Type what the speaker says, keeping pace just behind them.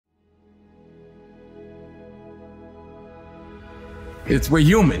We're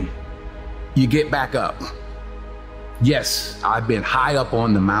human. You get back up. Yes, I've been high up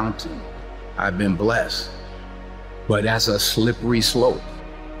on the mountain. I've been blessed. But that's a slippery slope.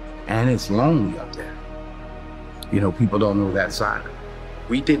 And it's lonely up there. You know, people don't know that side.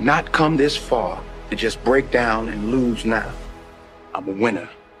 We did not come this far to just break down and lose now. I'm a winner.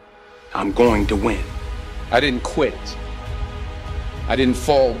 I'm going to win. I didn't quit. I didn't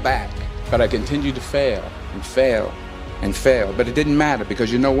fall back, but I continued to fail and fail and fail. But it didn't matter,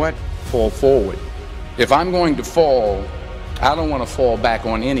 because you know what? Fall forward. If I'm going to fall, I don't want to fall back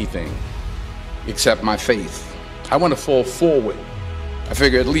on anything except my faith. I want to fall forward. I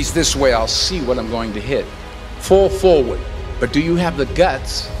figure at least this way I'll see what I'm going to hit. Fall forward. But do you have the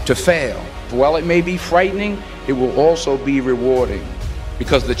guts to fail? While it may be frightening, it will also be rewarding.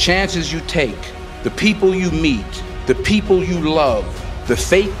 Because the chances you take, the people you meet, the people you love, the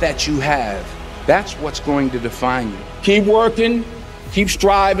faith that you have, that's what's going to define you. Keep working, keep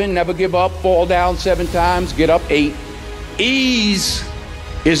striving, never give up, fall down 7 times, get up 8. Ease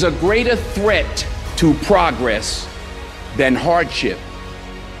is a greater threat to progress than hardship.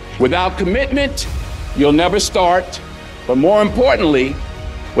 Without commitment, you'll never start. But more importantly,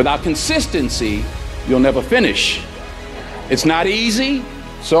 without consistency, you'll never finish. It's not easy,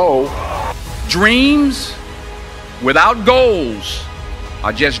 so dreams without goals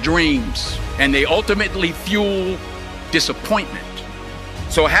are just dreams, and they ultimately fuel disappointment.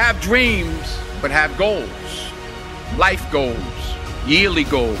 So have dreams, but have goals. Life goals, yearly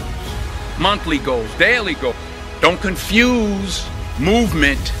goals, monthly goals, daily goals. Don't confuse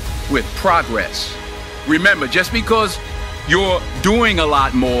movement with progress. Remember, just because you're doing a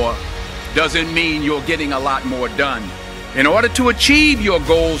lot more doesn't mean you're getting a lot more done. In order to achieve your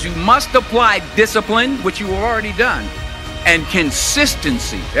goals, you must apply discipline, which you have already done, and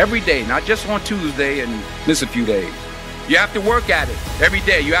consistency every day, not just on Tuesday and miss a few days. You have to work at it every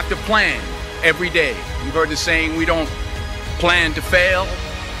day. You have to plan every day. You've heard the saying, we don't plan to fail,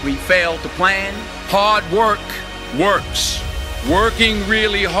 we fail to plan. Hard work works. Working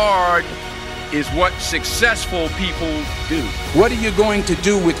really hard is what successful people do. What are you going to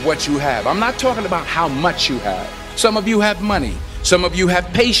do with what you have? I'm not talking about how much you have. Some of you have money. Some of you have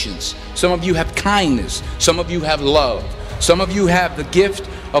patience. Some of you have kindness. Some of you have love. Some of you have the gift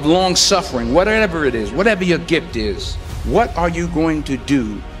of long suffering. Whatever it is, whatever your gift is, what are you going to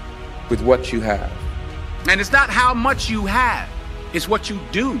do with what you have? And it's not how much you have, it's what you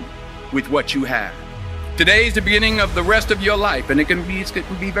do with what you have. Today is the beginning of the rest of your life, and it can be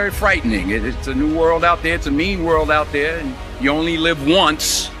very frightening. It's a new world out there. It's a mean world out there, and you only live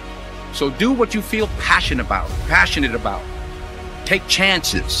once. So do what you feel passionate about. Take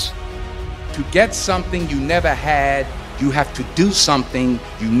chances. To get something you never had, you have to do something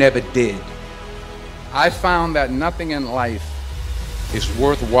you never did. I found that nothing in life is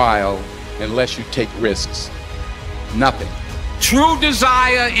worthwhile unless you take risks. Nothing. True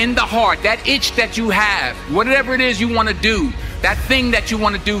desire in the heart, that itch that you have, whatever it is you want to do, that thing that you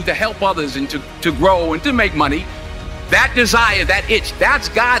want to do to help others and to grow and to make money, that desire, that itch, that's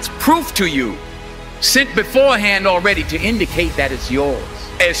God's proof to you, sent beforehand already to indicate that it's yours.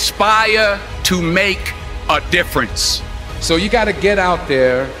 Aspire to make a difference. So you got to get out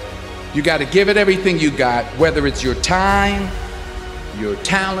there, you got to give it everything you got, whether it's your time, your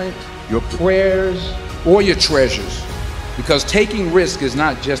talent, your prayers, or your treasures. Because taking risk is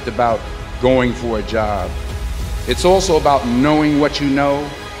not just about going for a job. It's also about knowing what you know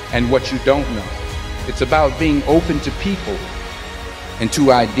and what you don't know. It's about being open to people and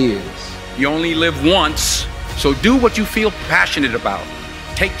to ideas. You only live once, so do what you feel passionate about.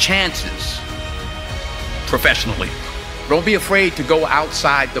 Take chances professionally. Don't be afraid to go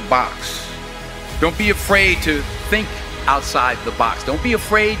outside the box. Don't be afraid to think outside the box. Don't be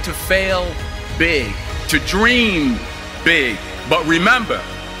afraid to fail big, to dream big. But remember,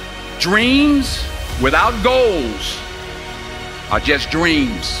 dreams without goals are just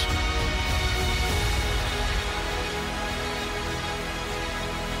dreams.